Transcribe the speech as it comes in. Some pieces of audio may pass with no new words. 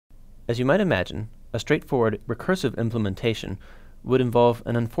As you might imagine, a straightforward recursive implementation would involve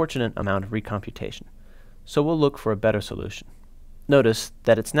an unfortunate amount of recomputation, so we'll look for a better solution. Notice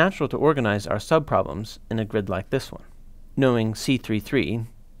that it's natural to organize our subproblems in a grid like this one. Knowing C33,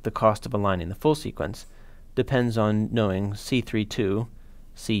 the cost of aligning the full sequence, depends on knowing C32,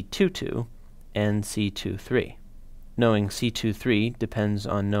 C22, and C23. Knowing C23 depends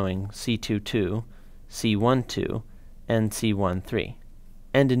on knowing C22, C12, and C13.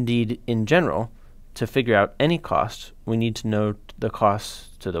 And indeed, in general, to figure out any cost, we need to know the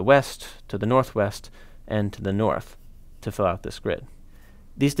costs to the west, to the northwest, and to the north to fill out this grid.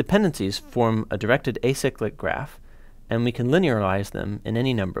 These dependencies form a directed acyclic graph, and we can linearize them in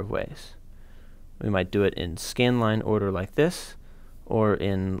any number of ways. We might do it in scanline order like this, or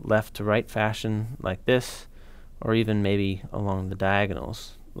in left to right fashion like this, or even maybe along the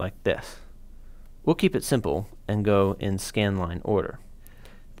diagonals like this. We'll keep it simple and go in scanline order.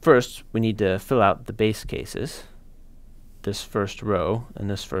 First, we need to fill out the base cases, this first row and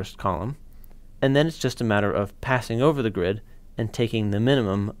this first column, and then it's just a matter of passing over the grid and taking the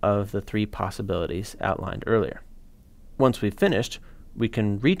minimum of the three possibilities outlined earlier. Once we've finished, we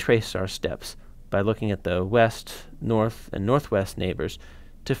can retrace our steps by looking at the west, north, and northwest neighbors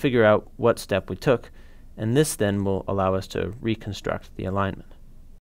to figure out what step we took, and this then will allow us to reconstruct the alignment.